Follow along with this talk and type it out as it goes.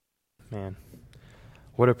Man,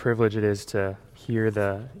 what a privilege it is to hear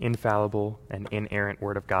the infallible and inerrant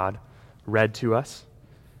Word of God read to us.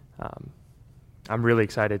 I'm really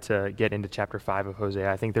excited to get into chapter 5 of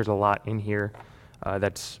Hosea. I think there's a lot in here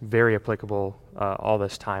that's very applicable all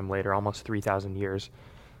this time later, almost 3,000 years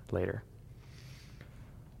later.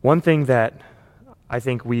 One thing that I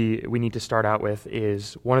think we need to start out with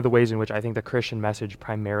is one of the ways in which I think the Christian message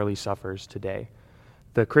primarily suffers today.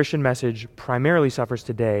 The Christian message primarily suffers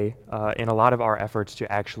today in a lot of our efforts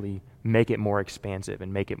to actually make it more expansive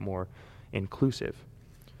and make it more inclusive.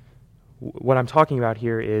 What I'm talking about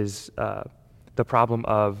here is the problem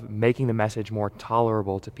of making the message more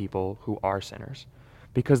tolerable to people who are sinners.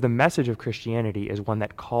 Because the message of Christianity is one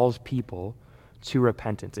that calls people to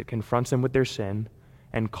repentance. It confronts them with their sin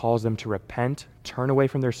and calls them to repent, turn away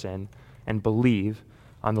from their sin, and believe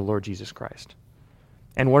on the Lord Jesus Christ.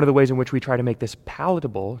 And one of the ways in which we try to make this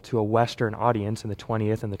palatable to a Western audience in the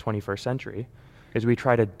 20th and the 21st century is we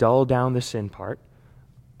try to dull down the sin part,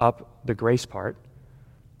 up the grace part,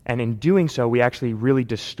 and in doing so, we actually really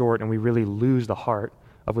distort and we really lose the heart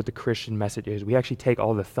of what the Christian message is. We actually take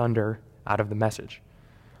all the thunder out of the message.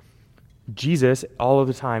 Jesus, all of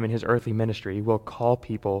the time in his earthly ministry, will call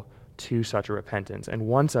people to such a repentance. And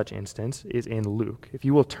one such instance is in Luke. If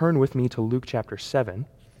you will turn with me to Luke chapter 7,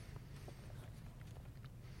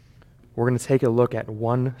 we're going to take a look at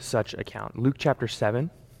one such account. Luke chapter 7,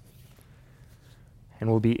 and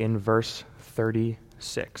we'll be in verse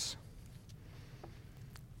 36.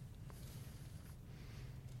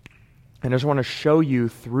 And I just want to show you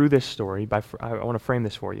through this story, I want to frame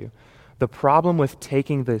this for you. The problem with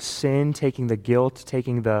taking the sin, taking the guilt,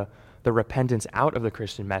 taking the repentance out of the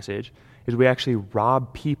Christian message is we actually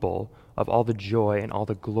rob people of all the joy and all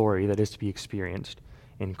the glory that is to be experienced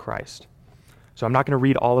in Christ. So I'm not going to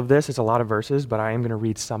read all of this. It's a lot of verses, but I am going to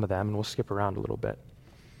read some of them, and we'll skip around a little bit.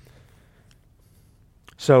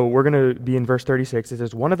 So we're going to be in verse 36. It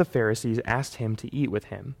says, "One of the Pharisees asked him to eat with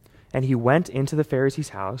him, and he went into the Pharisee's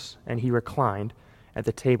house, and he reclined at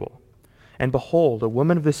the table. And behold, a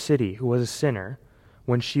woman of the city who was a sinner,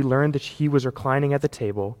 when she learned that he was reclining at the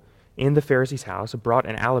table in the Pharisee's house, brought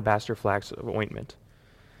an alabaster flask of ointment.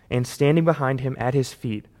 And standing behind him at his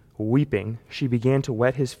feet, weeping, she began to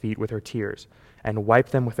wet his feet with her tears, and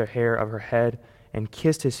wiped them with the hair of her head, and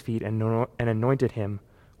kissed his feet, and anointed him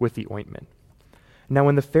with the ointment. Now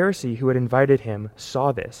when the Pharisee who had invited him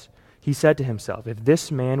saw this, he said to himself, if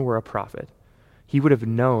this man were a prophet, he would have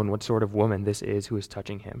known what sort of woman this is who is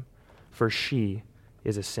touching him, for she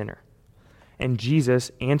is a sinner. And Jesus,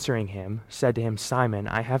 answering him, said to him, Simon,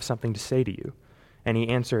 I have something to say to you. And he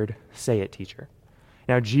answered, Say it, teacher.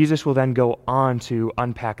 Now Jesus will then go on to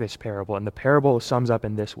unpack this parable, and the parable sums up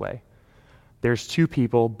in this way. There's two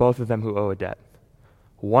people, both of them who owe a debt.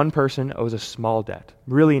 One person owes a small debt,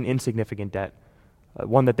 really an insignificant debt,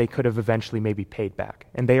 one that they could have eventually maybe paid back,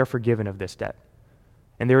 and they are forgiven of this debt.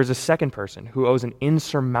 And there is a second person who owes an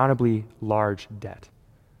insurmountably large debt,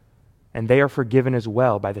 and they are forgiven as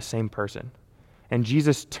well by the same person. And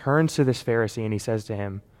Jesus turns to this Pharisee and he says to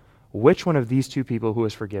him, which one of these two people who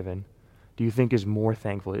is forgiven do you think is more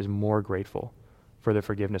thankful, is more grateful for the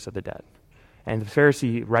forgiveness of the debt? And the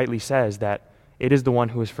Pharisee rightly says that it is the one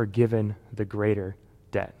who is forgiven the greater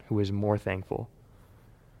debt, who is more thankful.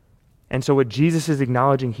 And so what Jesus is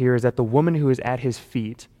acknowledging here is that the woman who is at his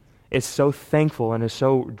feet is so thankful and is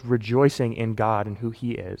so rejoicing in God and who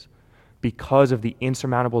he is because of the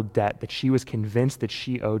insurmountable debt that she was convinced that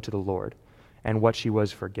she owed to the Lord and what she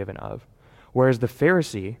was forgiven of. Whereas the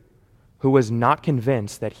Pharisee, who was not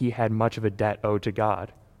convinced that he had much of a debt owed to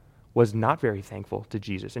God, was not very thankful to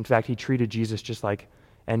Jesus. In fact, he treated Jesus just like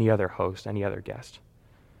any other host, any other guest.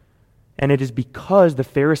 And it is because the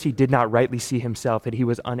Pharisee did not rightly see himself that he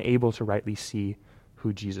was unable to rightly see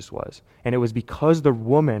who Jesus was. And it was because the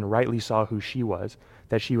woman rightly saw who she was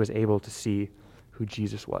that she was able to see who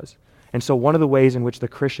Jesus was. And so one of the ways in which the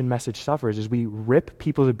Christian message suffers is we rip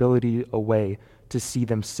people's ability away to see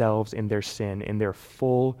themselves in their sin, in their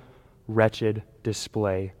full, wretched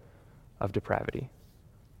display of depravity.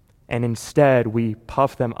 And instead, we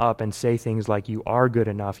puff them up and say things like, you are good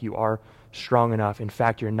enough, you are strong enough, in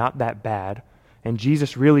fact, you're not that bad, and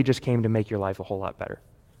Jesus really just came to make your life a whole lot better.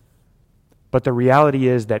 But the reality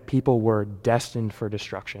is that people were destined for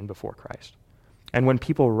destruction before Christ. And when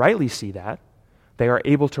people rightly see that, they are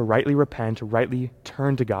able to rightly repent, rightly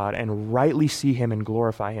turn to God, and rightly see him and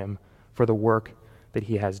glorify him for the work that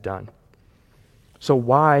he has done. So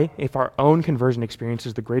why, if our own conversion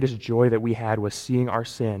experiences, the greatest joy that we had was seeing our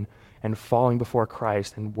sin and falling before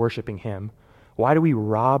Christ and worshiping him, why do we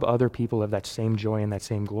rob other people of that same joy and that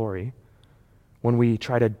same glory when we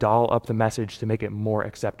try to doll up the message to make it more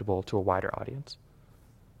acceptable to a wider audience.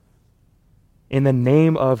 In the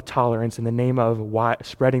name of tolerance, in the name of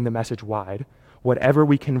spreading the message wide, whatever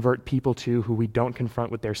we convert people to who we don't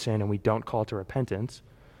confront with their sin and we don't call to repentance,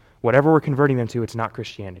 whatever we're converting them to, it's not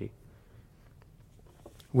Christianity.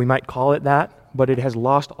 We might call it that, but it has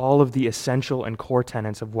lost all of the essential and core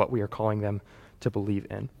tenets of what we are calling them to believe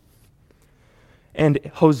in. And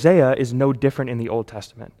Hosea is no different in the Old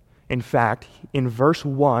Testament. In fact, in verse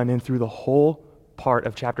 1 and through the whole part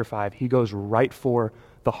of chapter 5, he goes right for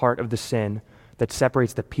the heart of the sin that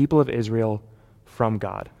separates the people of Israel from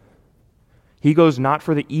God. He goes not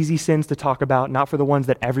for the easy sins to talk about, not for the ones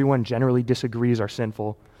that everyone generally disagrees are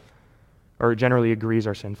sinful, or generally agrees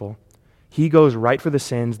are sinful. He goes right for the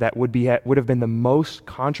sins that would have been the most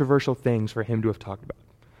controversial things for him to have talked about.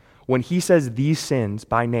 When he says these sins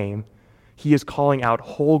by name, he is calling out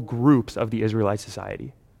whole groups of the Israelite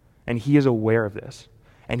society. And he is aware of this.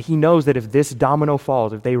 And he knows that if this domino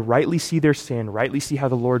falls, if they rightly see their sin, rightly see how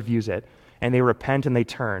the Lord views it, and they repent and they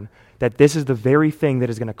turn, that this is the very thing that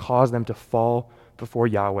is going to cause them to fall before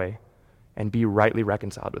Yahweh and be rightly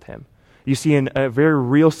reconciled with him. You see, in a very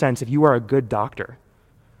real sense, if you are a good doctor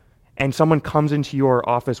and someone comes into your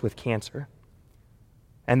office with cancer,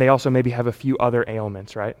 and they also maybe have a few other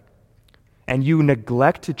ailments, right? And you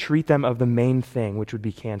neglect to treat them of the main thing, which would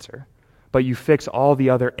be cancer, but you fix all the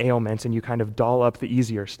other ailments and you kind of doll up the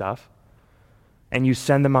easier stuff, and you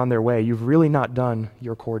send them on their way, you've really not done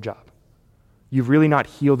your core job. You've really not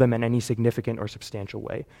healed them in any significant or substantial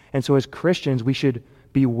way. And so as Christians, we should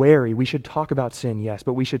be wary. We should talk about sin, yes,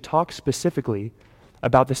 but we should talk specifically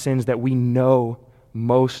about the sins that we know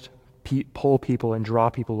most pull people and draw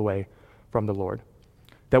people away from the Lord.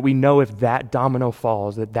 That we know if that domino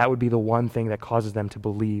falls, that would be the one thing that causes them to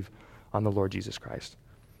believe on the Lord Jesus Christ.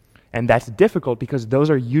 And that's difficult because those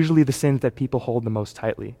are usually the sins that people hold the most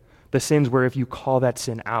tightly. The sins where if you call that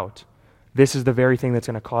sin out, this is the very thing that's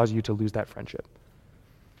going to cause you to lose that friendship.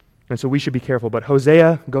 And so we should be careful. But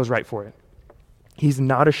Hosea goes right for it. He's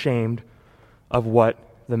not ashamed of what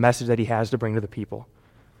the message that he has to bring to the people.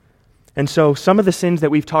 And so some of the sins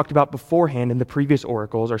that we've talked about beforehand in the previous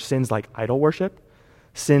oracles are sins like idol worship,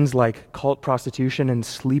 sins like cult prostitution and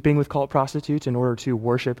sleeping with cult prostitutes in order to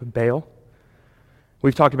worship Baal.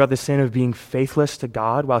 We've talked about the sin of being faithless to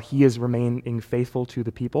God while he is remaining faithful to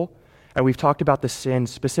the people. And we've talked about the sin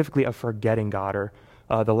specifically of forgetting God or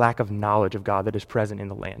the lack of knowledge of God that is present in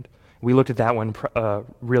the land. We looked at that one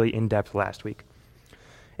really in depth last week.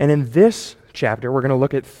 And in this chapter, we're going to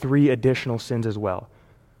look at 3 additional sins as well.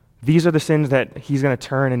 These are the sins that he's going to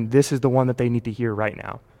turn, and this is the one that they need to hear right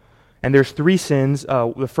now. And there's 3 sins.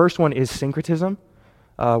 The first one is syncretism,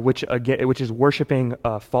 which is worshiping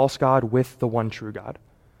a false god with the one true God.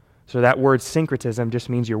 So that word syncretism just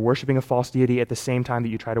means you're worshiping a false deity at the same time that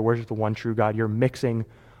you try to worship the one true God. You're mixing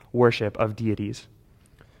worship of deities.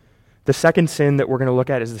 The second sin that we're going to look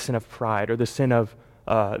at is the sin of pride, or the sin of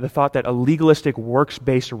the thought that a legalistic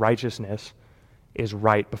works-based righteousness is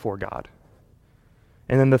right before God.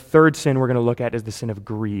 And then the third sin we're going to look at is the sin of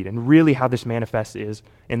greed. And really how this manifests is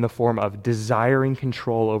in the form of desiring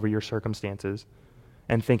control over your circumstances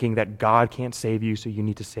and thinking that God can't save you, so you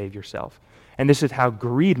need to save yourself. And this is how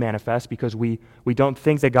greed manifests, because we don't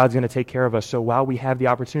think that God's going to take care of us. So while we have the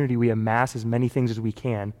opportunity, we amass as many things as we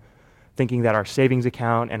can, thinking that our savings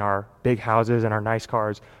account and our big houses and our nice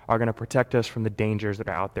cars are going to protect us from the dangers that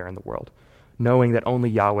are out there in the world, knowing that only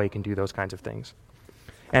Yahweh can do those kinds of things.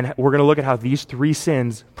 And we're going to look at how these 3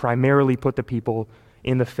 sins primarily put the people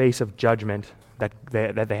in the face of judgment that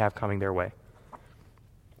they have coming their way.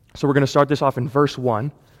 So we're going to start this off in verse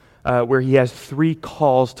 1, where he has 3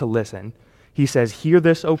 calls to listen. He says, "Hear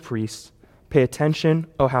this, O priests, pay attention,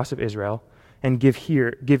 O house of Israel, and give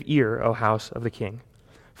ear, O house of the king,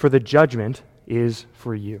 for the judgment is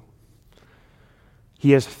for you."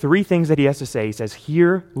 He has 3 things that he has to say. He says,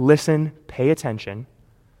 hear, listen, pay attention.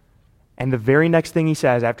 And the very next thing he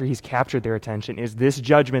says after he's captured their attention is, this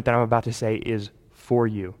judgment that I'm about to say is for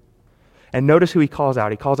you. And notice who he calls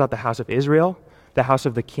out. He calls out the house of Israel, the house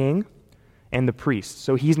of the king, and the priests.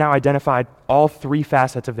 So he's now identified all 3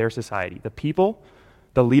 facets of their society: the people,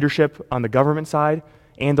 the leadership on the government side,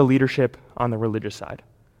 and the leadership on the religious side.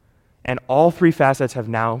 And all 3 facets have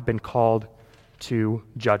now been called to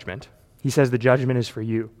judgment. He says the judgment is for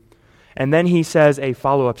you. And then he says a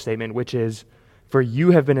follow-up statement, which is, "For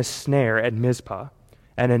you have been a snare at Mizpah,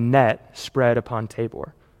 and a net spread upon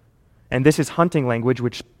Tabor." And this is hunting language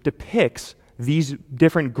which depicts these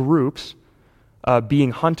different groups being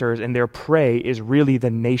hunters, and their prey is really the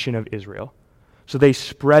nation of Israel. So they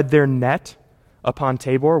spread their net upon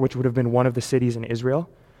Tabor, which would have been one of the cities in Israel,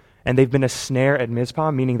 And they've been a snare at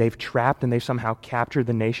Mizpah, meaning they've trapped and they've somehow captured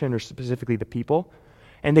the nation, or specifically the people.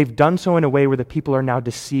 And they've done so in a way where the people are now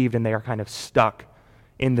deceived and they are kind of stuck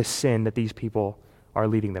in the sin that these people are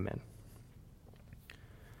leading them in.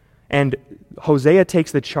 And Hosea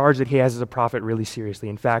takes the charge that he has as a prophet really seriously.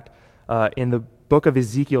 In fact, in the book of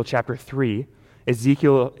Ezekiel chapter 3,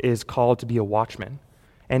 Ezekiel is called to be a watchman.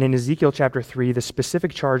 And in Ezekiel chapter 3, the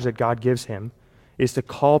specific charge that God gives him is to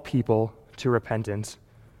call people to repentance,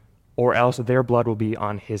 or else their blood will be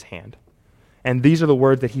on his hand. And these are the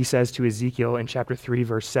words that he says to Ezekiel in chapter 3,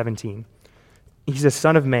 verse 17. He says,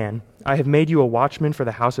 "Son of man, I have made you a watchman for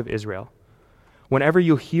the house of Israel. Whenever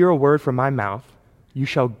you hear a word from my mouth, you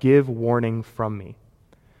shall give warning from me.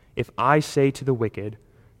 If I say to the wicked,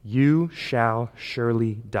 you shall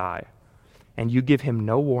surely die, and you give him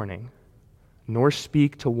no warning, nor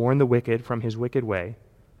speak to warn the wicked from his wicked way,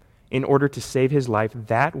 in order to save his life,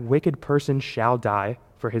 that wicked person shall die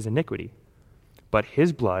for his iniquity, but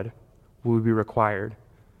his blood will be required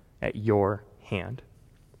at your hand.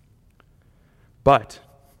 But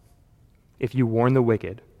if you warn the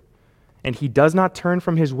wicked, and he does not turn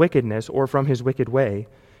from his wickedness or from his wicked way,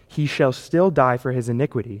 he shall still die for his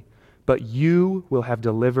iniquity, but you will have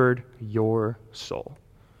delivered your soul."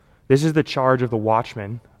 This is the charge of the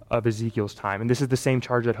watchman of Ezekiel's time, and this is the same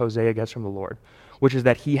charge that Hosea gets from the Lord, which is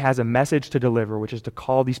that he has a message to deliver, which is to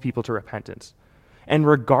call these people to repentance. And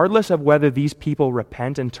regardless of whether these people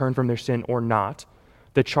repent and turn from their sin or not,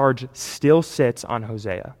 the charge still sits on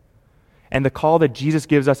Hosea. And the call that Jesus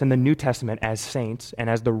gives us in the New Testament as saints and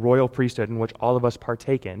as the royal priesthood in which all of us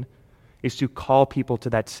partake in is to call people to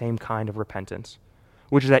that same kind of repentance,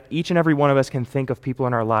 which is that each and every one of us can think of people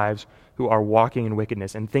in our lives who are walking in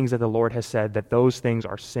wickedness and things that the Lord has said that those things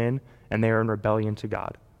are sin and they are in rebellion to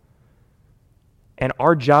God. And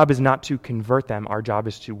our job is not to convert them, our job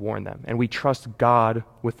is to warn them. And we trust God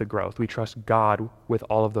with the growth. We trust God with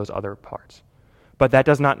all of those other parts. But that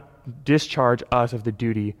does not discharge us of the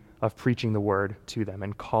duty of preaching the word to them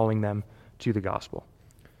and calling them to the gospel.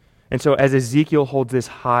 And so as Ezekiel holds this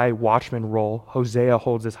high watchman role, Hosea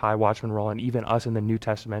holds this high watchman role, and even us in the New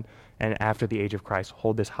Testament and after the age of Christ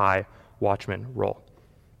hold this high watchman role.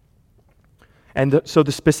 And so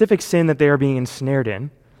the specific sin that they are being ensnared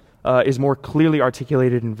in is more clearly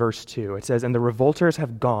articulated in verse 2. It says, "And the revolters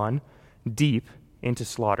have gone deep into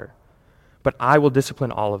slaughter, but I will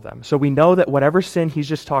discipline all of them." So we know that whatever sin he's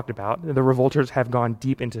just talked about, the revolters have gone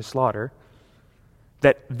deep into slaughter,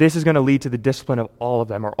 that this is going to lead to the discipline of all of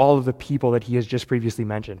them, or all of the people that he has just previously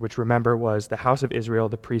mentioned, which remember was the house of Israel,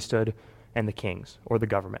 the priesthood, and the kings, or the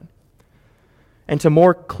government. And to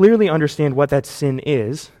more clearly understand what that sin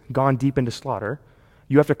is, gone deep into slaughter,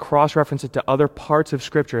 you have to cross-reference it to other parts of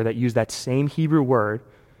Scripture that use that same Hebrew word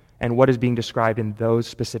and what is being described in those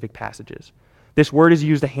specific passages. This word is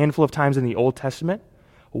used a handful of times in the Old Testament.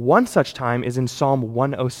 One such time is in Psalm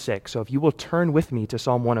 106. So if you will turn with me to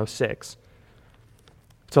Psalm 106.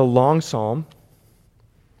 It's a long psalm.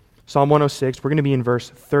 Psalm 106, we're going to be in verse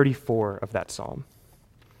 34 of that psalm.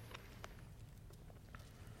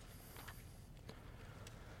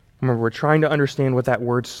 Remember, we're trying to understand what that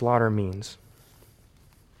word slaughter means.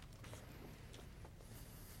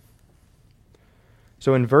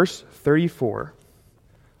 So in verse 34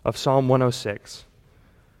 of Psalm 106,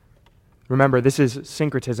 remember, this is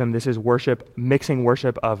syncretism. This is worship, mixing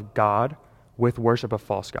worship of God with worship of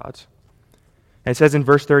false gods. And it says in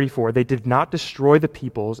verse 34, "They did not destroy the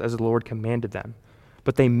peoples as the Lord commanded them,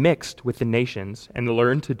 but they mixed with the nations and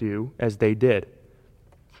learned to do as they did.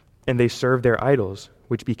 And they served their idols,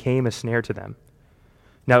 which became a snare to them."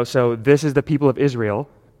 Now, so this is the people of Israel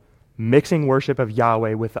mixing worship of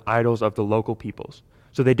Yahweh with the idols of the local peoples.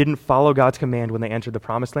 So they didn't follow God's command when they entered the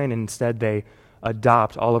promised land, and instead they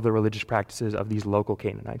adopt all of the religious practices of these local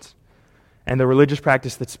Canaanites. And the religious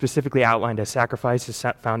practice that's specifically outlined as sacrifice is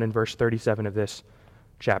found in verse 37 of this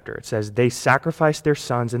chapter. It says, "They sacrificed their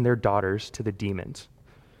sons and their daughters to the demons,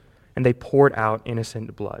 and they poured out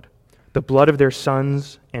innocent blood, the blood of their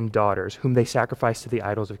sons and daughters, whom they sacrificed to the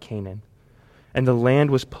idols of Canaan. And the land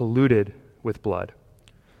was polluted with blood.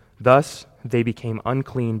 Thus they became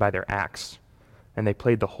unclean by their acts, and they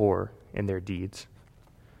played the whore in their deeds."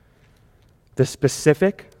 The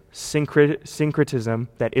specific syncretism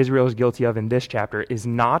that Israel is guilty of in this chapter is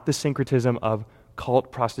not the syncretism of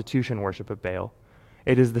cult prostitution worship of Baal.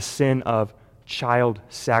 It is the sin of child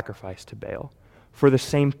sacrifice to Baal for the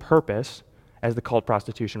same purpose as the cult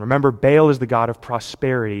prostitution. Remember, Baal is the god of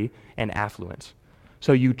prosperity and affluence.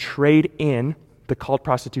 So you trade in the cult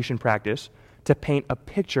prostitution practice to paint a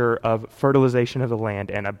picture of fertilization of the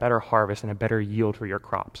land and a better harvest and a better yield for your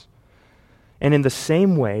crops. And in the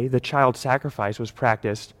same way, the child sacrifice was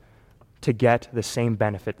practiced to get the same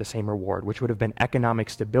benefit, the same reward, which would have been economic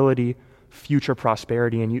stability, future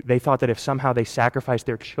prosperity. And they thought that if somehow they sacrificed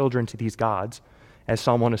their children to these gods, as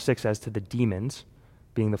Psalm 106 says, to the demons,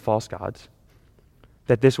 being the false gods,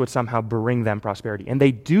 that this would somehow bring them prosperity. And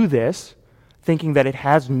they do this thinking that it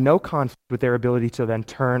has no conflict with their ability to then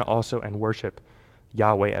turn also and worship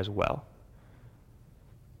Yahweh as well.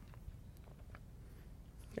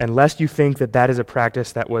 And lest you think that that is a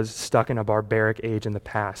practice that was stuck in a barbaric age in the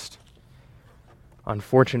past,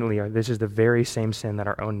 unfortunately, this is the very same sin that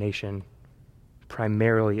our own nation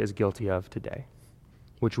primarily is guilty of today,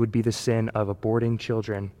 which would be the sin of aborting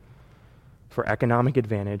children for economic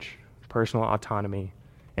advantage, personal autonomy,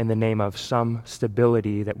 in the name of some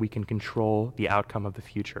stability that we can control the outcome of the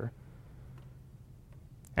future.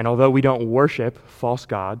 And although we don't worship false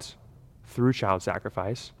gods through child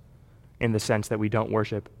sacrifice, in the sense that we don't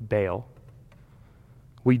worship Baal,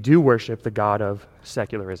 we do worship the God of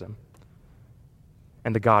secularism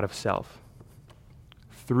and the God of self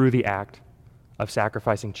through the act of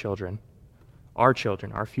sacrificing children, our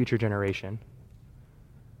future generation,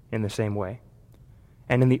 in the same way.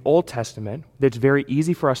 And in the Old Testament, it's very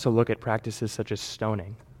easy for us to look at practices such as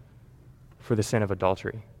stoning for the sin of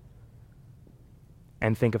adultery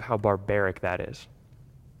and think of how barbaric that is.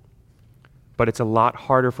 But it's a lot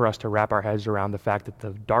harder for us to wrap our heads around the fact that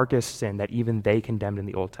the darkest sin that even they condemned in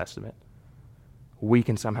the Old Testament, we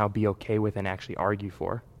can somehow be okay with and actually argue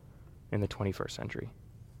for in the 21st century.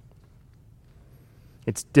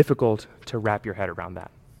 It's difficult to wrap your head around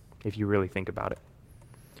that if you really think about it.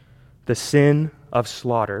 The sin of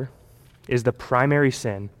slaughter is the primary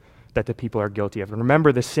sin that the people are guilty of. And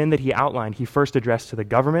remember, the sin that he outlined, he first addressed to the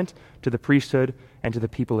government, to the priesthood, and to the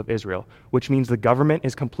people of Israel, which means the government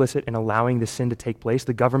is complicit in allowing the sin to take place.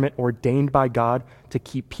 The government ordained by God to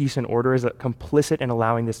keep peace and order is complicit in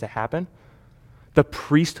allowing this to happen. The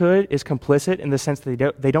priesthood is complicit in the sense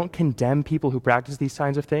that they don't condemn people who practice these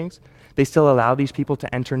kinds of things. They still allow these people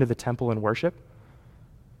to enter into the temple and worship.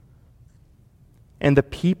 And the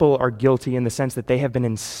people are guilty in the sense that they have been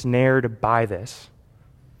ensnared by this,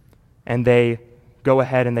 and they go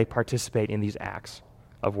ahead and they participate in these acts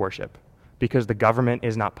of worship because the government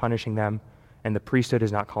is not punishing them and the priesthood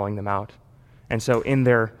is not calling them out. And so in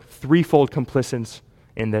their threefold complicity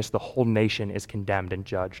in this, the whole nation is condemned and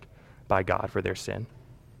judged by God for their sin.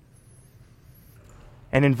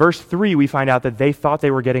 And in verse 3, we find out that they thought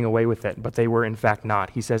they were getting away with it, but they were in fact not.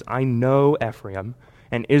 He says, I know Ephraim,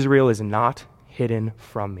 and Israel is not hidden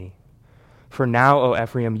from me. For now, O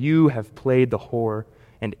Ephraim, you have played the whore,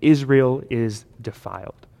 and Israel is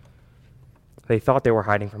defiled. They thought they were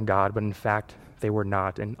hiding from God, but in fact, they were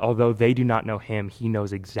not. And although they do not know him, he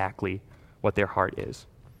knows exactly what their heart is.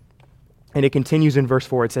 And it continues in verse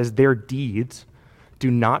 4. It says, their deeds do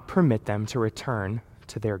not permit them to return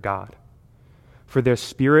to their God. For their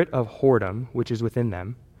spirit of whoredom, which is within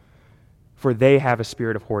them, for they have a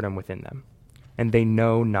spirit of whoredom within them, and they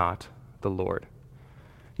know not the Lord.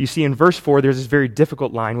 You see, in verse 4, there's this very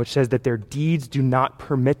difficult line which says that their deeds do not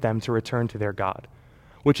permit them to return to their God,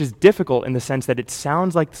 which is difficult in the sense that it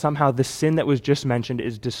sounds like somehow the sin that was just mentioned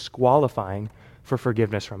is disqualifying for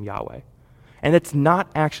forgiveness from Yahweh. And that's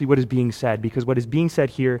not actually what is being said, because what is being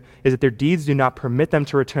said here is that their deeds do not permit them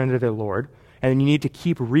to return to their Lord, and then you need to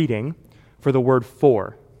keep reading for the word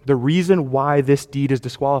for. The reason why this deed is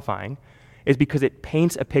disqualifying is because it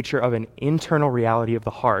paints a picture of an internal reality of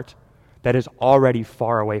the heart that is already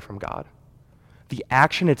far away from God. The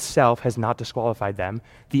action itself has not disqualified them.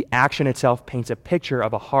 The action itself paints a picture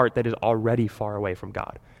of a heart that is already far away from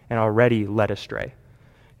God and already led astray.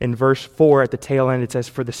 In verse 4 at the tail end, it says,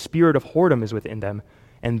 for the spirit of whoredom is within them,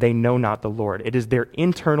 and they know not the Lord. It is their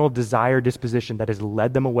internal desire disposition that has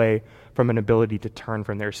led them away from an ability to turn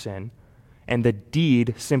from their sin. And the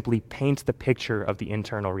deed simply paints the picture of the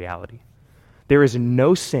internal reality. There is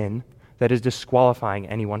no sin that is disqualifying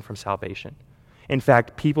anyone from salvation. In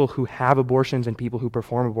fact, people who have abortions and people who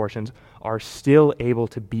perform abortions are still able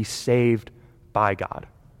to be saved by God.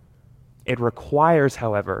 It requires,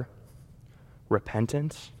 however,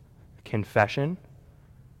 repentance, confession,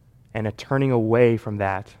 and a turning away from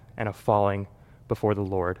that and a falling before the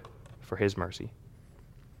Lord for his mercy.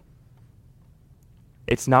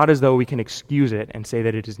 It's not as though we can excuse it and say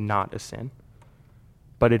that it is not a sin,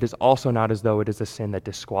 but it is also not as though it is a sin that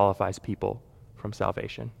disqualifies people from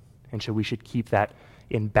salvation. And so we should keep that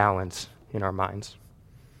in balance in our minds.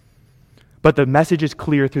 But the message is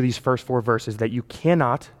clear through these first 4 verses that you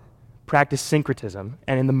cannot practice syncretism.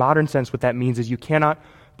 And in the modern sense, what that means is you cannot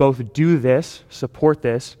both do this, support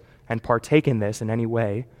this, and partake in this in any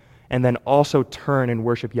way, and then also turn and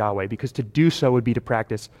worship Yahweh, because to do so would be to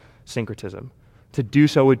practice syncretism. To do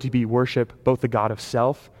so would be worship both the God of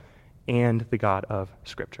self and the God of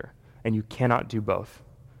Scripture. And you cannot do both.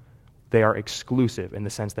 They are exclusive in the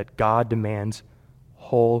sense that God demands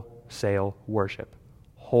wholesale worship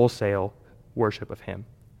of him.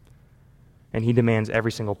 And he demands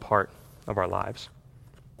every single part of our lives.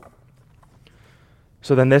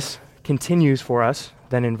 So then this continues for us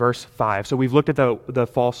then in verse 5. So we've looked at the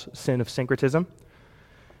false sin of syncretism.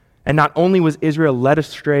 And not only was Israel led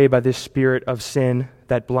astray by this spirit of sin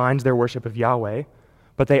that blinds their worship of Yahweh,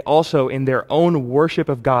 but they also, in their own worship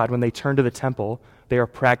of God, when they turn to the temple, they are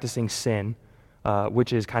practicing sin,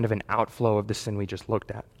 which is kind of an outflow of the sin we just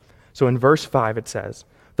looked at. So in verse 5 it says,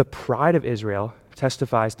 "The pride of Israel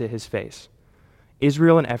testifies to his face.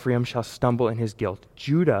 Israel and Ephraim shall stumble in his guilt.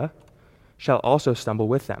 Judah shall also stumble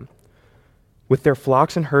with them. With their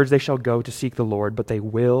flocks and herds they shall go to seek the Lord, but they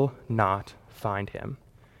will not find him.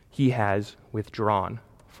 He has withdrawn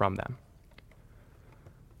from them."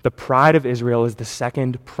 The pride of Israel is the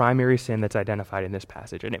second primary sin that's identified in this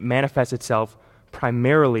passage, and it manifests itself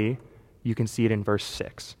primarily, you can see it in verse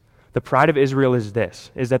 6. The pride of Israel is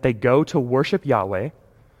that they go to worship Yahweh,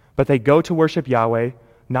 but they go to worship Yahweh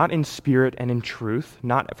not in spirit and in truth,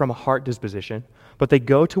 not from a heart disposition, but they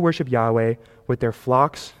go to worship Yahweh with their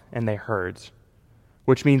flocks and their herds,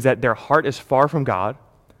 which means that their heart is far from God,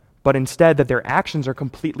 but instead that their actions are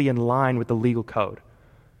completely in line with the legal code.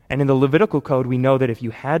 And in the Levitical code, we know that if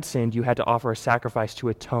you had sinned, you had to offer a sacrifice to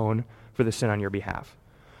atone for the sin on your behalf.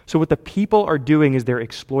 So what the people are doing is they're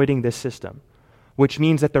exploiting this system, which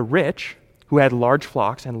means that the rich, who had large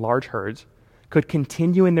flocks and large herds, could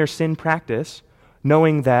continue in their sin practice,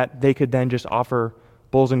 knowing that they could then just offer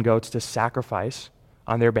bulls and goats to sacrifice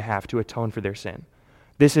on their behalf to atone for their sin.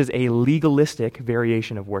 This is a legalistic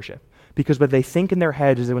variation of worship, because what they think in their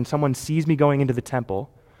heads is that when someone sees me going into the temple,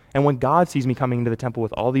 and when God sees me coming into the temple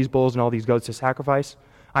with all these bulls and all these goats to sacrifice,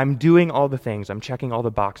 I'm doing all the things, I'm checking all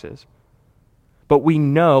the boxes. But we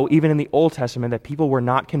know, even in the Old Testament, that people were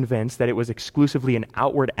not convinced that it was exclusively an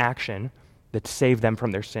outward action that saved them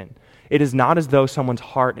from their sin. It is not as though someone's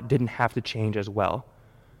heart didn't have to change as well.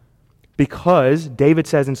 Because David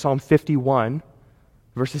says in Psalm 51,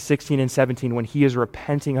 verses 16 and 17, when he is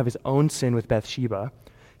repenting of his own sin with Bathsheba,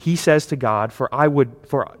 he says to God, For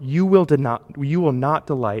you will not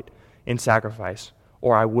delight in sacrifice,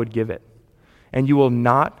 or I would give it, and you will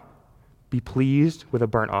not be pleased with a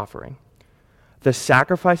burnt offering. The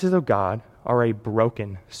sacrifices of God are a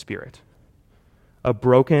broken spirit. A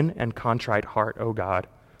broken and contrite heart, O God,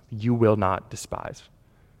 you will not despise.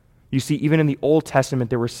 You see, even in the Old Testament,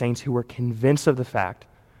 there were saints who were convinced of the fact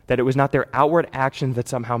that it was not their outward actions that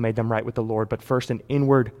somehow made them right with the Lord, but first an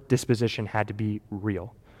inward disposition had to be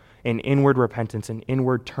real. An inward repentance, an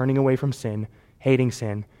inward turning away from sin, hating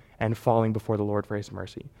sin, and falling before the Lord for his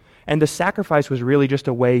mercy. And the sacrifice was really just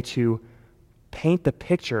a way to paint the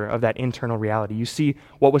picture of that internal reality. You see,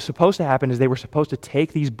 what was supposed to happen is they were supposed to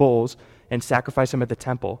take these bulls and sacrifice them at the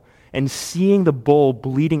temple, and seeing the bull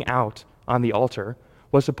bleeding out on the altar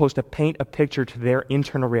was supposed to paint a picture to their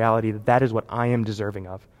internal reality that that is what I am deserving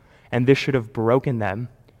of. And this should have broken them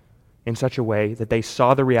in such a way that they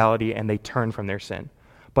saw the reality and they turned from their sin.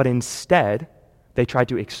 But instead, they tried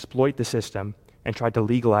to exploit the system and tried to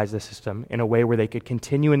legalize the system in a way where they could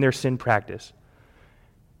continue in their sin practice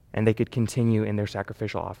and they could continue in their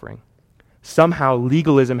sacrificial offering. Somehow,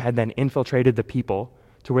 legalism had then infiltrated the people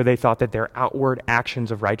to where they thought that their outward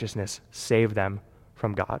actions of righteousness saved them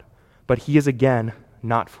from God. But he is again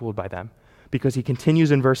not fooled by them, because he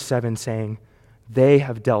continues in verse 7 saying, "They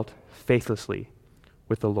have dealt faithlessly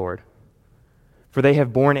with the Lord, for they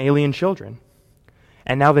have borne alien children.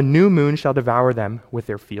 And now the new moon shall devour them with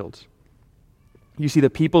their fields." You see, the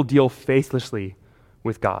people deal faithlessly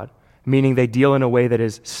with God, meaning they deal in a way that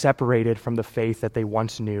is separated from the faith that they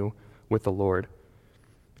once knew with the Lord.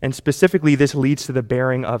 And specifically, this leads to the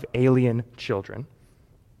bearing of alien children.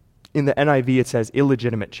 In the NIV, it says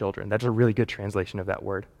illegitimate children. That's a really good translation of that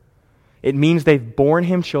word. It means they've borne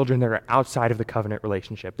him children that are outside of the covenant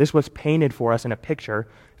relationship. This was painted for us in a picture,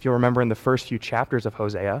 if you'll remember in the first few chapters of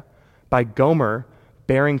Hosea, by Gomer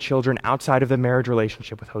bearing children outside of the marriage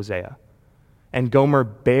relationship with Hosea. And Gomer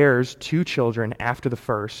bears 2 children after the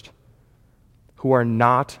first who are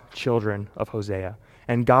not children of Hosea.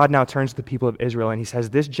 And God now turns to the people of Israel and he says,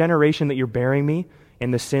 this generation that you're bearing me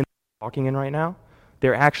in the sin you're walking in right now,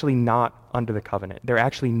 they're actually not under the covenant. They're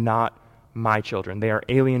actually not my children. They are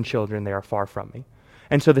alien children. They are far from me.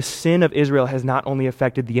 And so the sin of Israel has not only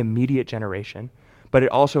affected the immediate generation, but it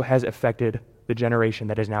also has affected the generation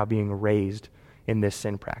that is now being raised in this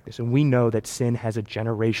sin practice. And we know that sin has a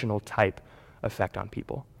generational type effect on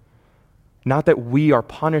people. Not that we are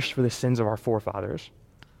punished for the sins of our forefathers,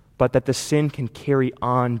 but that the sin can carry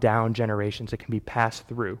on down generations. It can be passed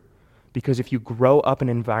through. Because if you grow up in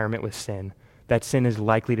an environment with sin, that sin is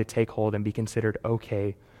likely to take hold and be considered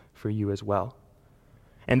okay for you as well.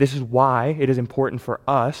 And this is why it is important for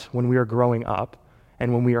us when we are growing up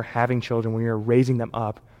and when we are having children, when we are raising them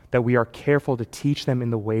up, that we are careful to teach them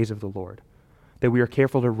in the ways of the Lord, that we are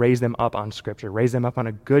careful to raise them up on Scripture, raise them up on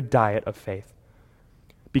a good diet of faith.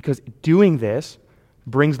 Because doing this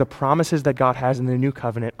brings the promises that God has in the new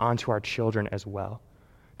covenant onto our children as well,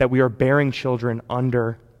 that we are bearing children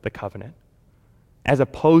under the covenant, as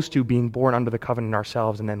opposed to being born under the covenant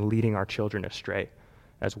ourselves and then leading our children astray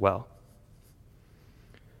as well.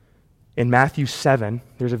 In Matthew 7,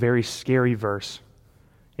 there's a very scary verse.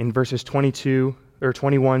 In verses 21,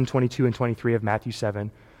 22, and 23 of Matthew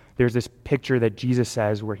 7, there's this picture that Jesus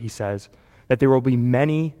says where he says that there will be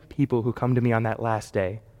many people who come to me on that last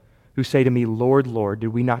day who say to me, Lord, Lord, did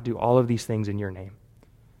we not do all of these things in your name?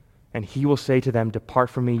 And he will say to them, depart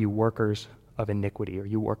from me, you workers of iniquity, or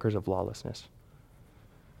you workers of lawlessness.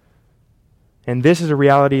 And this is a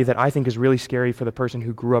reality that I think is really scary for the person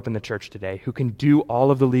who grew up in the church today, who can do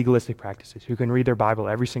all of the legalistic practices, who can read their Bible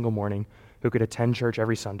every single morning, who could attend church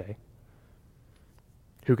every Sunday,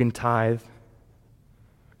 who can tithe,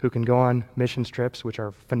 who can go on missions trips, which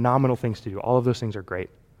are phenomenal things to do. All of those things are great.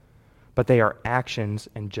 But they are actions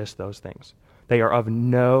and just those things. They are of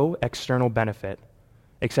no external benefit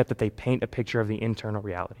except that they paint a picture of the internal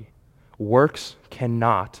reality. Works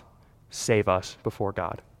cannot save us before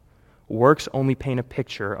God. Works only paint a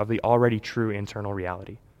picture of the already true internal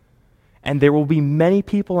reality. And there will be many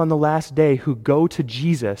people on the last day who go to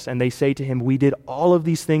Jesus and they say to him, we did all of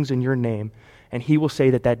these things in your name. And he will say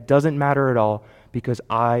that that doesn't matter at all because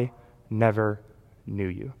I never knew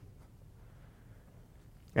you.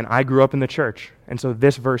 And I grew up in the church, and so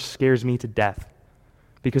this verse scares me to death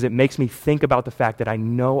because it makes me think about the fact that I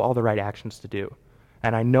know all the right actions to do,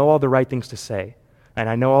 and I know all the right things to say, and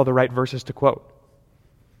I know all the right verses to quote.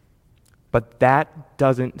 But that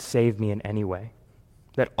doesn't save me in any way.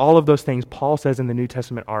 That all of those things Paul says in the New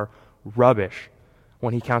Testament are rubbish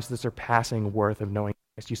when he counts the surpassing worth of knowing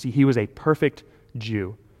Christ. You see, he was a perfect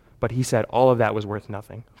Jew, but he said all of that was worth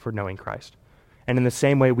nothing for knowing Christ. And in the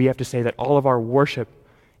same way, we have to say that all of our worship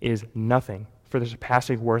is nothing for the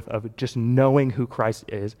surpassing worth of just knowing who Christ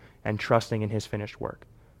is and trusting in his finished work.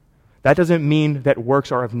 That doesn't mean that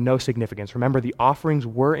works are of no significance. Remember, the offerings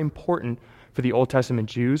were important for the Old Testament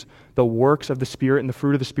Jews. The works of the Spirit and the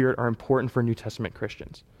fruit of the Spirit are important for New Testament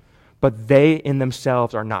Christians. But they in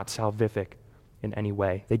themselves are not salvific in any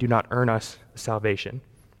way. They do not earn us salvation.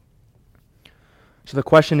 So the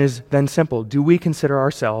question is then simple. Do we consider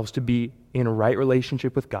ourselves to be in a right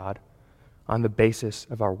relationship with God on the basis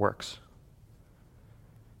of our works?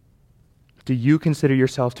 Do you consider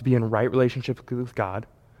yourself to be in right relationship with God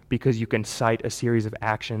because you can cite a series of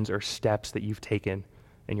actions or steps that you've taken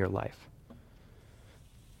in your life?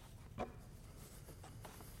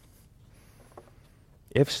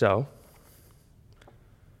 If so,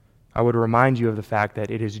 I would remind you of the fact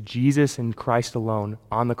that it is Jesus and Christ alone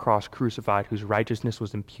on the cross crucified whose righteousness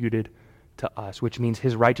was imputed to us, which means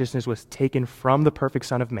his righteousness was taken from the perfect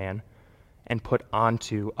Son of Man and put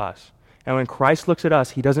onto us. And when Christ looks at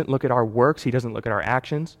us, he doesn't look at our works, he doesn't look at our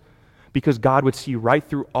actions, because God would see right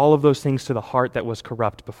through all of those things to the heart that was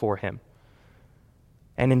corrupt before him.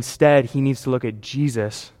 And instead, he needs to look at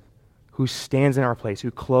Jesus, who stands in our place,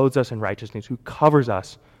 who clothes us in righteousness, who covers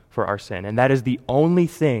us for our sin. And that is the only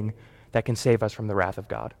thing that can save us from the wrath of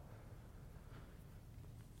God.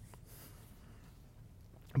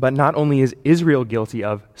 But not only is Israel guilty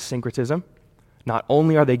of syncretism, not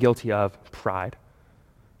only are they guilty of pride,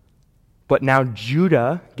 but now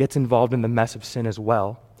Judah gets involved in the mess of sin as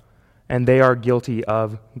well, and they are guilty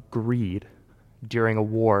of greed during a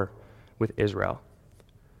war with Israel.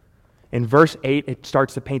 In verse 8, it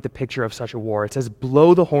starts to paint the picture of such a war. It says,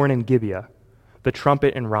 blow the horn in Gibeah, the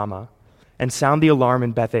trumpet in Ramah, and sound the alarm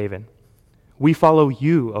in Bethaven. We follow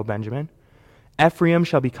you, O Benjamin. Ephraim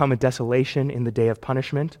shall become a desolation in the day of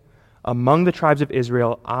punishment. Among the tribes of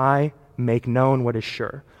Israel, I make known what is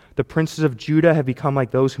sure. The princes of Judah have become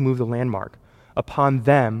like those who move the landmark. Upon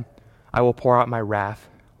them I will pour out my wrath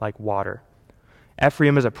like water.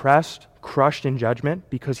 Ephraim is oppressed, crushed in judgment,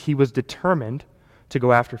 because he was determined to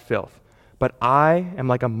go after filth. But I am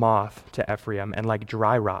like a moth to Ephraim and like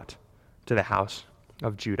dry rot to the house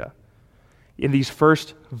of Judah. In these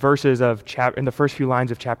first verses of in the first few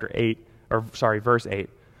lines of verse 8,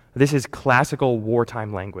 this is classical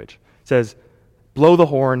wartime language. It says, blow the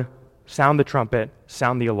horn, sound the trumpet,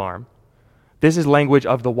 sound the alarm. This is language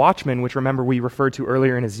of the watchman, which remember we referred to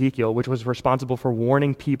earlier in Ezekiel, which was responsible for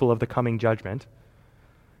warning people of the coming judgment.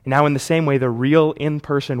 Now, in the same way, the real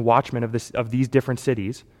in-person watchman of these different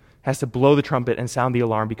cities has to blow the trumpet and sound the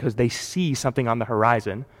alarm because they see something on the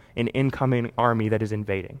horizon, an incoming army that is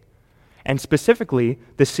invading. And specifically,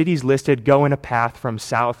 the cities listed go in a path from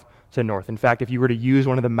south to north. In fact, if you were to use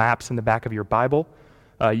one of the maps in the back of your Bible,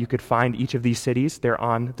 you could find each of these cities. They're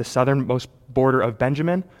on the southernmost border of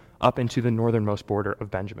Benjamin up into the northernmost border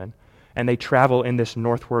of Benjamin. And they travel in this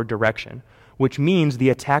northward direction, which means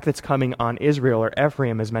the attack that's coming on Israel, or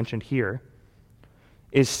Ephraim as mentioned here,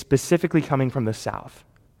 is specifically coming from the south.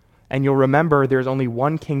 And you'll remember there's only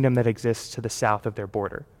one kingdom that exists to the south of their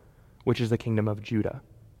border, which is the kingdom of Judah.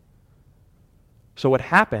 So what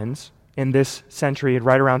happens in this century,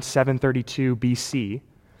 right around 732 BC,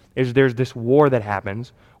 is there's this war that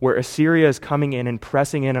happens where Assyria is coming in and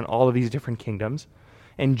pressing in on all of these different kingdoms.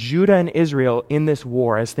 And Judah and Israel in this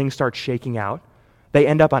war, as things start shaking out, they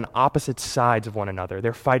end up on opposite sides of one another.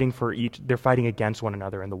 They're fighting against one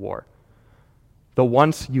another in the war. The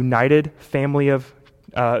once united family of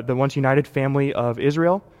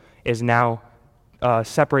Israel is now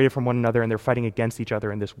separated from one another, and they're fighting against each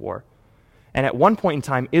other in this war. And at one point in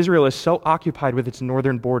time, Israel is so occupied with its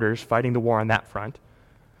northern borders, fighting the war on that front,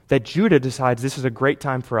 that Judah decides this is a great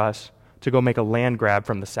time for us to go make a land grab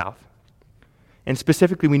from the south. And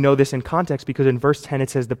specifically, we know this in context because in verse 10 it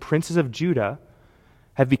says, the princes of Judah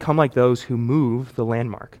have become like those who move the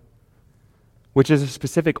landmark, which is a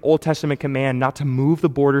specific Old Testament command not to move the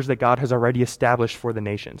borders that God has already established for the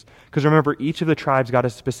nations. Because remember, each of the tribes got a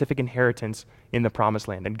specific inheritance in the promised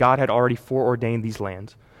land, and God had already foreordained these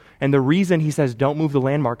lands. And the reason he says don't move the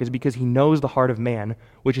landmark is because he knows the heart of man,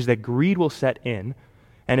 which is that greed will set in,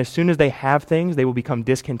 and as soon as they have things, they will become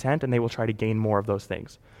discontent and they will try to gain more of those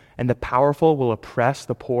things. And the powerful will oppress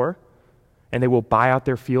the poor, and they will buy out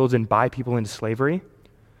their fields and buy people into slavery,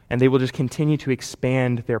 and they will just continue to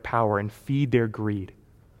expand their power and feed their greed.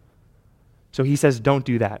 So he says don't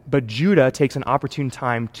do that. But Judah takes an opportune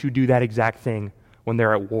time to do that exact thing when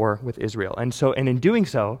they're at war with Israel. And in doing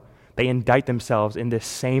so, they indict themselves in this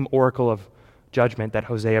same oracle of judgment that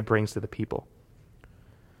Hosea brings to the people.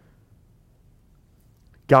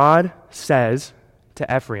 God says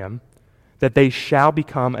to Ephraim that they shall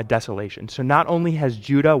become a desolation. So not only has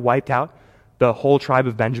Judah wiped out the whole tribe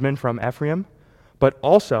of Benjamin from Ephraim, but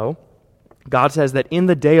also God says that in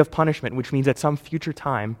the day of punishment, which means at some future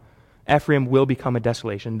time, Ephraim will become a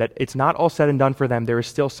desolation, that it's not all said and done for them. There is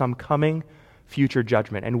still some coming future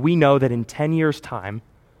judgment. And we know that in 10 years' time,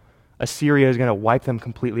 Assyria is going to wipe them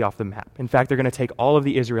completely off the map. In fact, they're going to take all of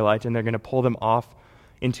the Israelites and they're going to pull them off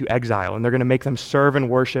into exile, and they're going to make them serve and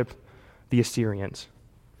worship the Assyrians.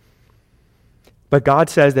 But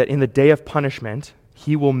God says that in the day of punishment,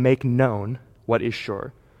 he will make known what is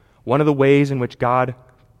sure. One of the ways in which God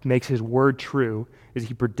makes his word true is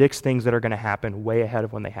he predicts things that are going to happen way ahead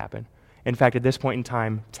of when they happen. In fact, at this point in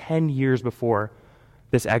time, 10 years before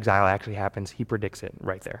this exile actually happens, he predicts it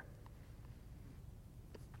right there.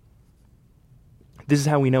 This is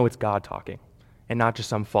how we know it's God talking, and not just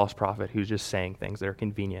some false prophet who's just saying things that are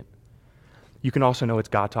convenient. You can also know it's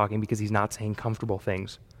God talking because he's not saying comfortable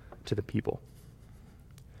things to the people.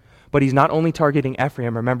 But he's not only targeting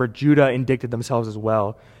Ephraim. Remember, Judah indicted themselves as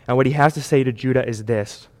well. And what he has to say to Judah is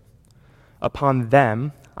this: upon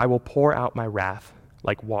them I will pour out my wrath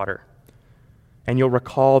like water. And you'll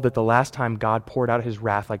recall that the last time God poured out his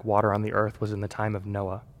wrath like water on the earth was in the time of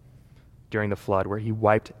Noah, during the flood, where he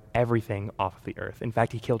wiped everything off of the earth. In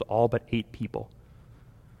fact, he killed all but 8 people.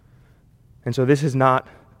 And so this is not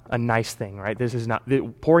a nice thing, right? This is not,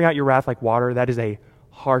 pouring out your wrath like water, that is a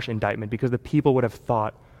harsh indictment because the people would have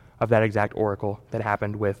thought of that exact oracle that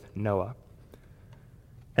happened with Noah.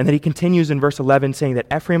 And then he continues in verse 11 saying that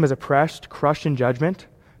Ephraim is oppressed, crushed in judgment,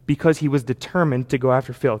 because he was determined to go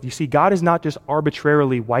after filth. You see, God is not just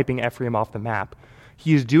arbitrarily wiping Ephraim off the map.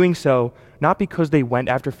 He is doing so not because they went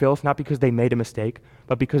after filth, not because they made a mistake,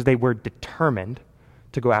 but because they were determined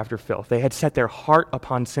to go after filth. They had set their heart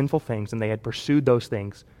upon sinful things, and they had pursued those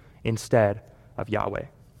things instead of Yahweh.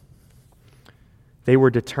 They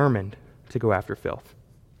were determined to go after filth.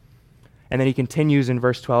 And then he continues in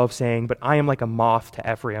verse 12 saying, but I am like a moth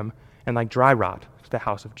to Ephraim and like dry rot to the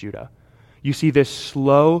house of Judah. You see this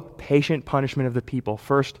slow, patient punishment of the people,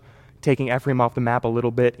 first taking Ephraim off the map a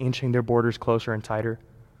little bit, inching their borders closer and tighter.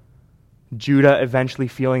 Judah eventually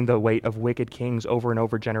feeling the weight of wicked kings over and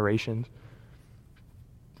over generations.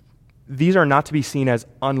 These are not to be seen as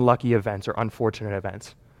unlucky events or unfortunate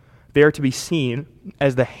events. They are to be seen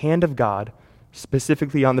as the hand of God,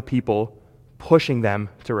 specifically on the people, pushing them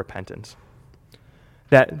to repentance.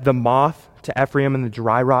 that the moth to Ephraim and the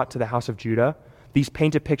dry rot to the house of Judah, these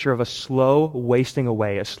paint a picture of a slow wasting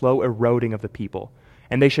away, a slow eroding of the people.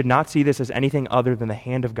 And they should not see this as anything other than the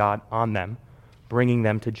hand of God on them, bringing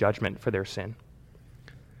them to judgment for their sin.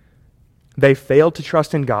 They failed to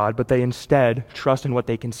trust in God, but they instead trust in what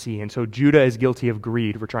they can see. And so Judah is guilty of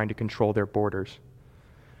greed for trying to control their borders.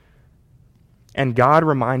 And God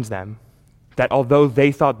reminds them that although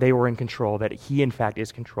they thought they were in control, that he in fact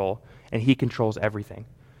is control, and he controls everything.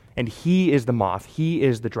 And he is the moth. He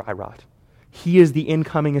is the dry rot. He is the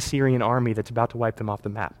incoming Assyrian army that's about to wipe them off the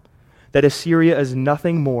map. That Assyria is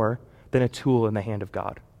nothing more than a tool in the hand of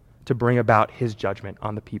God to bring about his judgment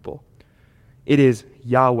on the people. It is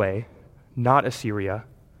Yahweh, not Assyria,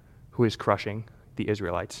 who is crushing the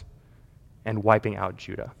Israelites and wiping out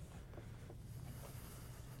Judah.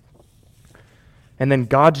 And then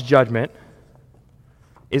God's judgment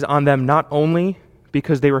is on them not only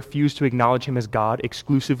because they refuse to acknowledge him as God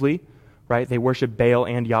exclusively, right? They worship Baal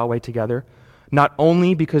and Yahweh together. Not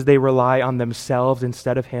only because they rely on themselves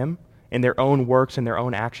instead of him in their own works and their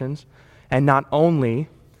own actions, and not only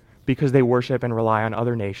because they worship and rely on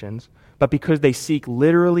other nations, but because they seek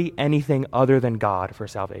literally anything other than God for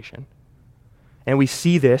salvation. And we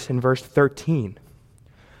see this in verse 13.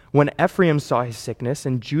 When Ephraim saw his sickness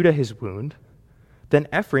and Judah his wound, then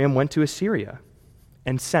Ephraim went to Assyria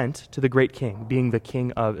and sent to the great king, being the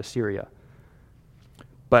king of Assyria.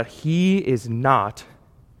 But he is not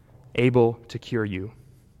able to cure you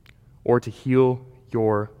or to heal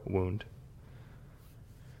your wound.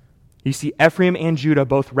 You see, Ephraim and Judah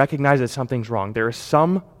both recognize that something's wrong. There is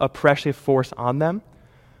some oppressive force on them,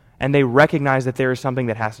 and they recognize that there is something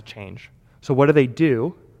that has to change. So what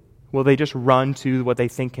do? Well, they just run to what they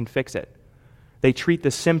think can fix it. They treat the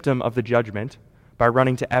symptom of the judgment by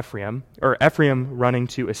running to Ephraim, or Ephraim running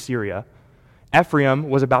to Assyria. Ephraim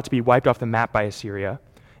was about to be wiped off the map by Assyria,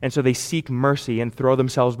 and so they seek mercy and throw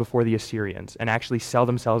themselves before the Assyrians and actually sell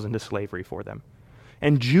themselves into slavery for them.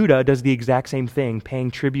 And Judah does the exact same thing, paying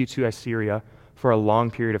tribute to Assyria for a long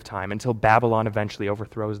period of time until Babylon eventually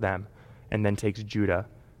overthrows them and then takes Judah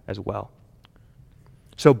as well.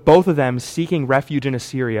 So both of them seeking refuge in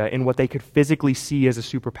Assyria in what they could physically see as a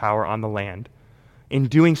superpower on the land. In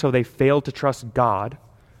doing so, they failed to trust God,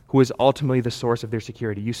 who is ultimately the source of their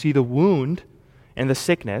security. You see, the wound and the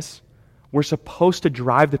sickness were supposed to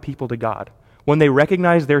drive the people to God. When they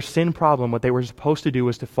recognized their sin problem, what they were supposed to do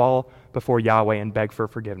was to fall before Yahweh and beg for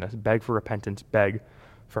forgiveness, beg for repentance, beg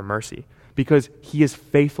for mercy, because he is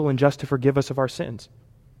faithful and just to forgive us of our sins.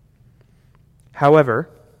 However,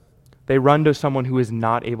 they run to someone who is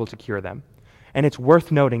not able to cure them. And it's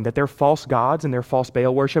worth noting that their false gods and their false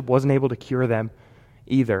Baal worship wasn't able to cure them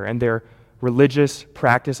either, and their religious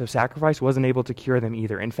practice of sacrifice wasn't able to cure them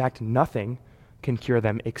either. In fact, nothing can cure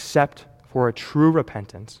them except for a true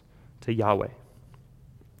repentance to Yahweh.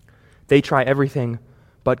 They try everything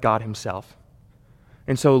but God himself.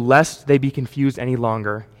 And so, lest they be confused any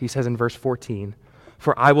longer, he says in verse 14,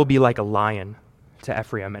 "For I will be like a lion to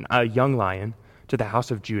Ephraim and a young lion to the house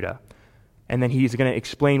of Judah." And then he's going to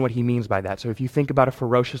explain what he means by that. So if you think about a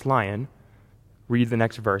ferocious lion, read the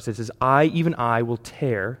next verse. It says, "I, even I, will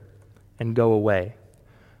tear and go away.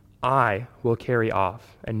 I will carry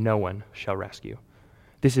off, and no one shall rescue."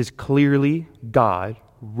 This is clearly God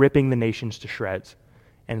ripping the nations to shreds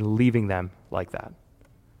and leaving them like that.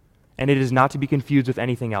 And it is not to be confused with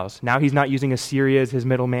anything else. Now he's not using Assyria as his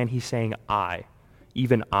middleman. He's saying, I,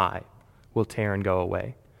 even I, will tear and go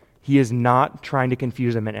away. He is not trying to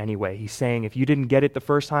confuse them in any way. He's saying, if you didn't get it the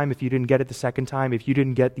first time, if you didn't get it the second time, if you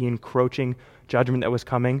didn't get the encroaching judgment that was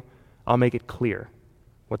coming, I'll make it clear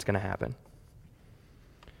what's going to happen.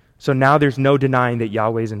 So now there's no denying that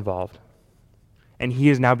Yahweh is involved. And he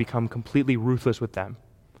has now become completely ruthless with them,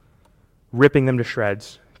 ripping them to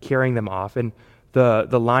shreds, carrying them off. And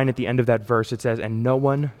the line at the end of that verse, it says, "And no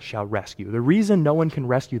one shall rescue." The reason no one can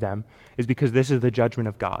rescue them is because this is the judgment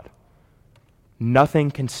of God.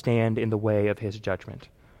 Nothing can stand in the way of his judgment.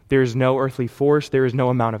 There is no earthly force, there is no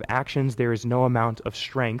amount of actions, there is no amount of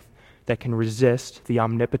strength that can resist the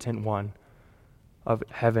omnipotent one of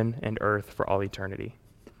heaven and earth for all eternity.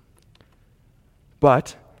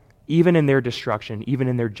 But even in their destruction, even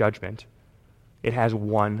in their judgment, it has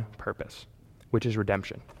one purpose, which is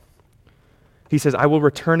redemption. He says, "I will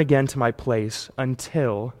return again to my place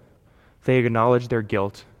until they acknowledge their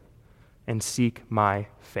guilt and seek my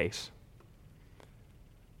face.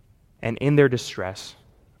 And in their distress,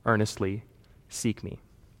 earnestly seek me."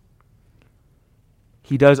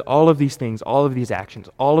 He does all of these things, all of these actions,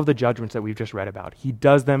 all of the judgments that we've just read about. He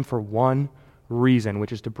does them for one reason,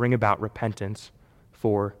 which is to bring about repentance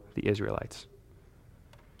for the Israelites.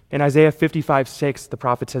 In Isaiah 55:6, the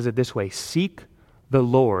prophet says it this way: "Seek the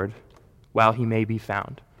Lord while he may be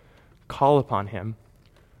found. Call upon him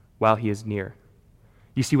while he is near."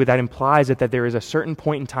 You see what that implies, that there is a certain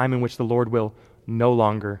point in time in which the Lord will no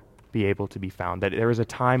longer be able to be found, that there is a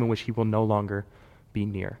time in which he will no longer be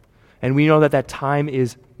near. And we know that that time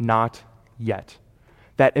is not yet.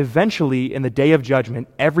 That eventually, in the day of judgment,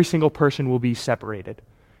 every single person will be separated,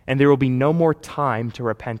 and there will be no more time to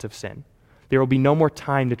repent of sin. There will be no more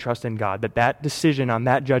time to trust in God, that decision on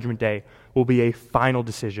that judgment day will be a final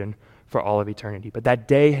decision for all of eternity. But that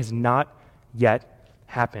day has not yet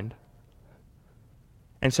happened.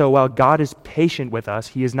 And so while God is patient with us,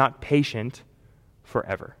 he is not patient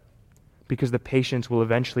forever, because the patience will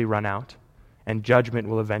eventually run out and judgment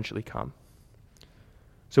will eventually come.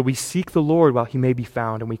 So we seek the Lord while he may be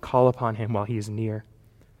found, and we call upon him while he is near.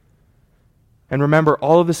 And remember,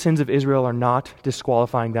 all of the sins of Israel are not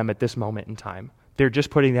disqualifying them at this moment in time. They're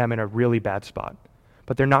just putting them in a really bad spot.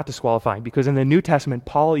 But they're not disqualifying, because in the New Testament,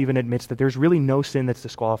 Paul even admits that there's really no sin that's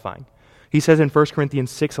disqualifying. He says in 1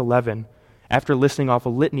 Corinthians 6:11, after listing off a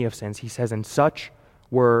litany of sins, he says, "And such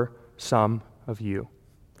were some of you.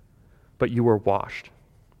 But you were washed,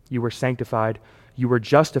 you were sanctified, you were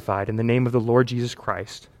justified in the name of the Lord Jesus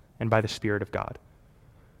Christ and by the Spirit of God."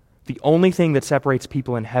 The only thing that separates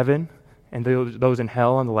people in heaven and those in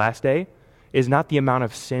hell on the last day is not the amount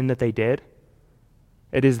of sin that they did.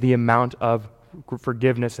 It is the amount of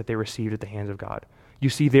forgiveness that they received at the hands of God. You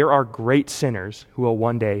see, there are great sinners who will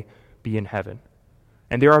one day be in heaven.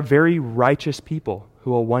 And there are very righteous people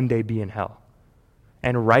who will one day be in hell.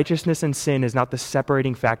 And righteousness and sin is not the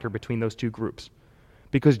separating factor between those two groups.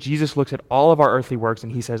 Because Jesus looks at all of our earthly works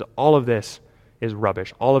and he says, all of this is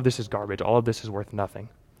rubbish. All of this is garbage. All of this is worth nothing.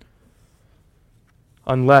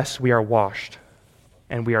 Unless we are washed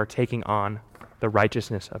and we are taking on the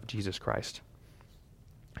righteousness of Jesus Christ.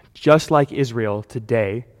 Just like Israel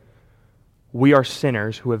today, we are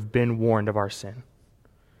sinners who have been warned of our sin.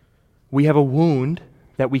 We have a wound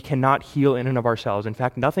that we cannot heal in and of ourselves. In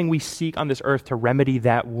fact, nothing we seek on this earth to remedy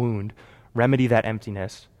that wound, remedy that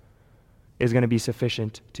emptiness, is going to be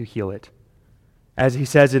sufficient to heal it. As he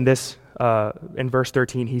says in verse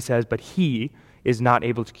 13, he says, "But he is not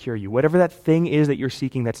able to cure you." Whatever that thing is that you're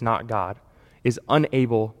seeking that's not God is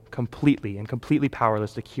unable completely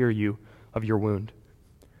powerless to cure you of your wound.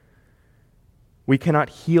 We cannot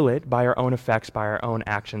heal it by our own effects, by our own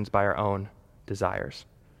actions, by our own desires.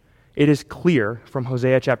 It is clear from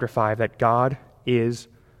Hosea chapter 5 that God is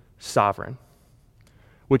sovereign,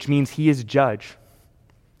 which means he is judge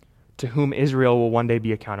to whom Israel will one day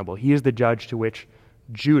be accountable. He is the judge to which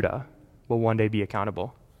Judah will one day be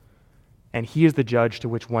accountable. And he is the judge to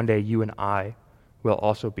which one day you and I will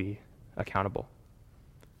also be accountable.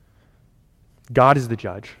 God is the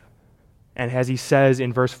judge. And as he says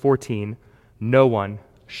in verse 14, no one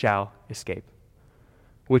shall escape.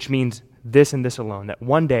 Which means this and this alone, that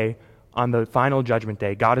one day on the final judgment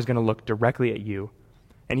day, God is going to look directly at you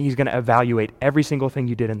and he's going to evaluate every single thing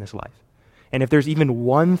you did in this life. And if there's even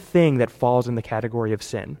one thing that falls in the category of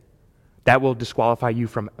sin, that will disqualify you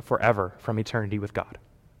from forever from eternity with God.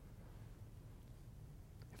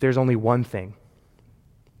 If there's only one thing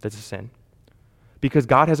that's a sin. Because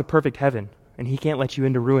God has a perfect heaven and he can't let you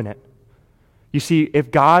in to ruin it. You see,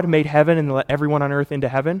 if God made heaven and let everyone on earth into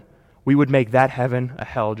heaven, we would make that heaven a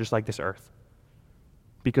hell just like this earth.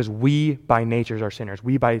 Because we by nature are sinners.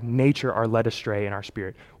 We by nature are led astray in our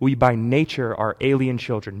spirit. We by nature are alien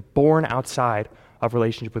children, born outside of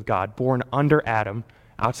relationship with God, born under Adam,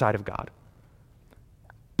 outside of God.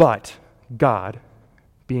 But God,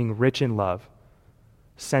 being rich in love,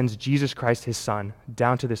 sends Jesus Christ, his Son,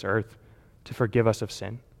 down to this earth to forgive us of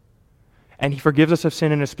sin. And he forgives us of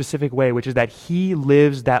sin in a specific way, which is that he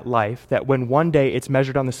lives that life that when one day it's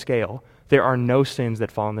measured on the scale, there are no sins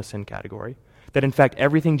that fall in the sin category. That in fact,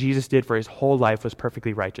 everything Jesus did for his whole life was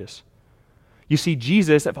perfectly righteous. You see,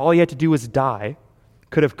 Jesus, if all he had to do was die,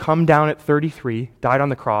 could have come down at 33, died on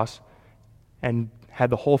the cross, and had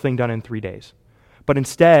the whole thing done in 3 days. But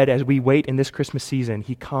instead, as we wait in this Christmas season,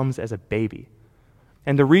 he comes as a baby.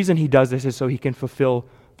 And the reason he does this is so he can fulfill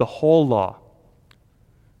the whole law.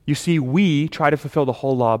 You see, we try to fulfill the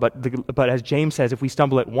whole law, but as James says, if we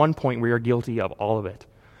stumble at one point, we are guilty of all of it.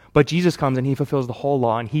 But Jesus comes and he fulfills the whole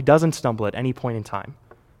law, and he doesn't stumble at any point in time.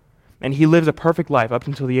 And he lives a perfect life up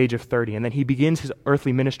until the age of 30, and then he begins his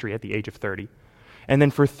earthly ministry at the age of 30. And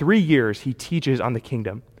then for 3 years, he teaches on the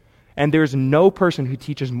kingdom. And there's no person who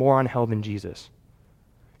teaches more on hell than Jesus.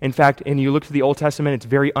 In fact, and you look to the Old Testament, it's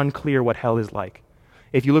very unclear what hell is like.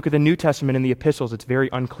 If you look at the New Testament and the epistles, it's very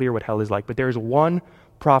unclear what hell is like. But there is one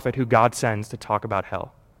prophet who God sends to talk about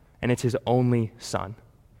hell, and it's his only son.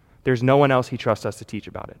 There's no one else he trusts us to teach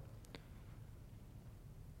about it.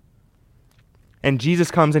 And Jesus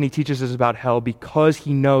comes and he teaches us about hell because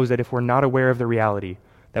he knows that if we're not aware of the reality,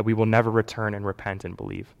 that we will never return and repent and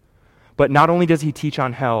believe. But not only does he teach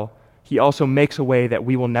on hell, he also makes a way that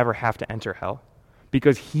we will never have to enter hell,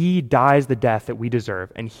 because he dies the death that we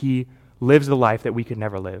deserve, and he lives the life that we could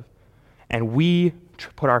never live. And we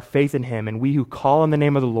put our faith in him, and we who call on the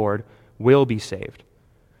name of the Lord will be saved.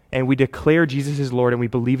 And we declare Jesus is Lord, and we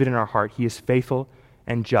believe it in our heart. He is faithful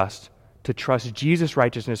and just to trust Jesus'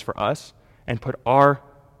 righteousness for us and put our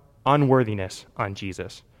unworthiness on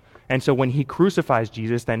Jesus. And so when he crucifies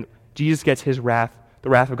Jesus, then Jesus gets his wrath, the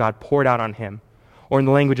wrath of God poured out on him. Or in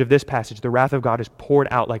the language of this passage, the wrath of God is poured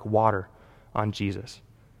out like water on Jesus.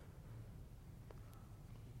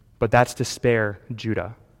 But that's to spare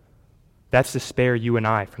Judah. That's to spare you and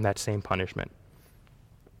I from that same punishment.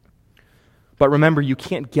 But remember, you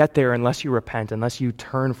can't get there unless you repent, unless you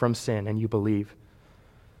turn from sin and you believe.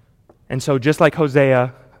 And so just like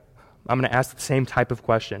Hosea, I'm going to ask the same type of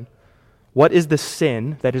question. What is the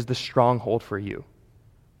sin that is the stronghold for you?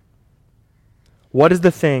 What is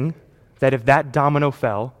the thing that if that domino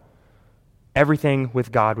fell, everything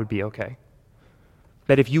with God would be okay?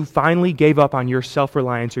 That if you finally gave up on your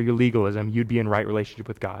self-reliance or your legalism, you'd be in right relationship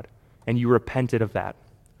with God, and you repented of that.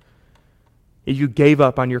 If you gave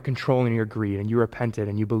up on your control and your greed, and you repented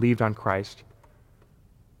and you believed on Christ,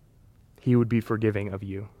 he would be forgiving of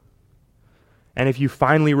you. And if you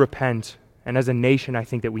finally repent, and as a nation I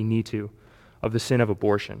think that we need to, of the sin of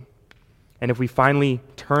abortion, and if we finally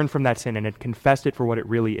turn from that sin and had confessed it for what it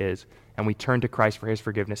really is, and we turn to Christ for his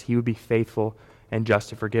forgiveness, he would be faithful and just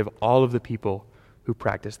to forgive all of the people who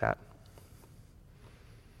practice that.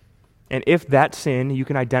 And if that sin, you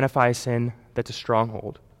can identify a sin that's a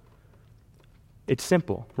stronghold, it's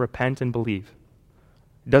simple. Repent and believe.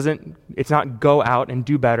 It's not go out and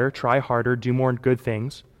do better, try harder, do more good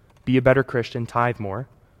things, be a better Christian, tithe more.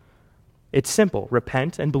 It's simple.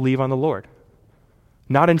 Repent and believe on the Lord.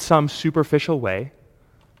 Not in some superficial way,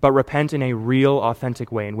 but repent in a real,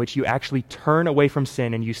 authentic way in which you actually turn away from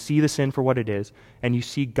sin and you see the sin for what it is, and you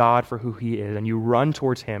see God for who he is, and you run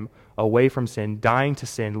towards him away from sin, dying to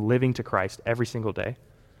sin, living to Christ every single day.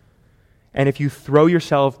 And if you throw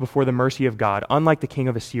yourself before the mercy of God, unlike the king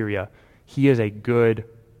of Assyria, he is a good,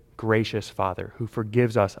 gracious Father who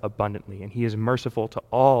forgives us abundantly, and he is merciful to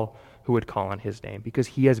all who would call on his name because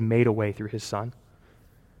he has made a way through his Son.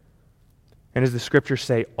 And as the scriptures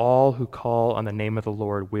say, all who call on the name of the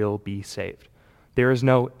Lord will be saved. There is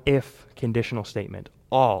no if conditional statement.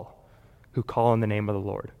 All who call on the name of the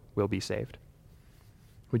Lord will be saved.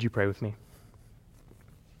 Would you pray with me?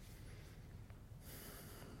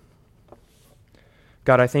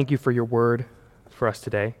 God, I thank you for your word for us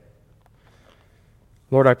today.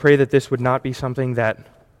 Lord, I pray that this would not be something that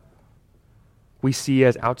we see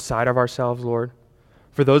as outside of ourselves, Lord.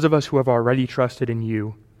 For those of us who have already trusted in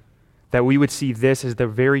you, that we would see this as the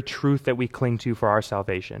very truth that we cling to for our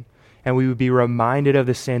salvation. And we would be reminded of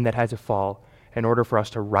the sin that had to fall in order for us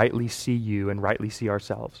to rightly see you and rightly see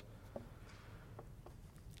ourselves.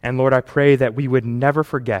 And Lord, I pray that we would never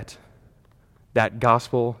forget that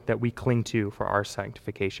gospel that we cling to for our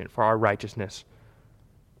sanctification, for our righteousness,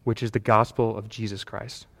 which is the gospel of Jesus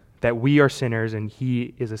Christ, that we are sinners and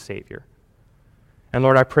he is a Savior. And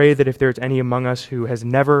Lord, I pray that if there's any among us who has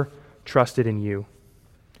never trusted in you,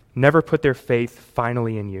 never put their faith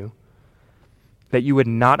finally in you, that you would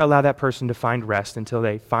not allow that person to find rest until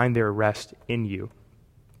they find their rest in you.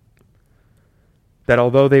 That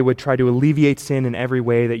although they would try to alleviate sin in every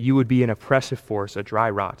way, that you would be an oppressive force, a dry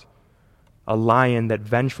rot, a lion that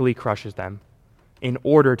vengefully crushes them in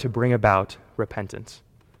order to bring about repentance.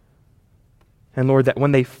 And Lord, that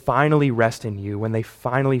when they finally rest in you, when they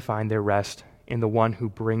finally find their rest in the one who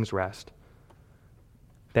brings rest,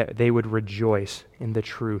 that they would rejoice in the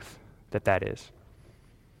truth that that is.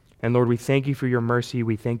 And Lord, we thank you for your mercy.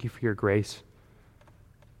 We thank you for your grace.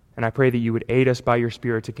 And I pray that you would aid us by your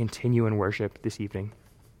Spirit to continue in worship this evening.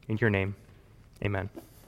 In your name, amen.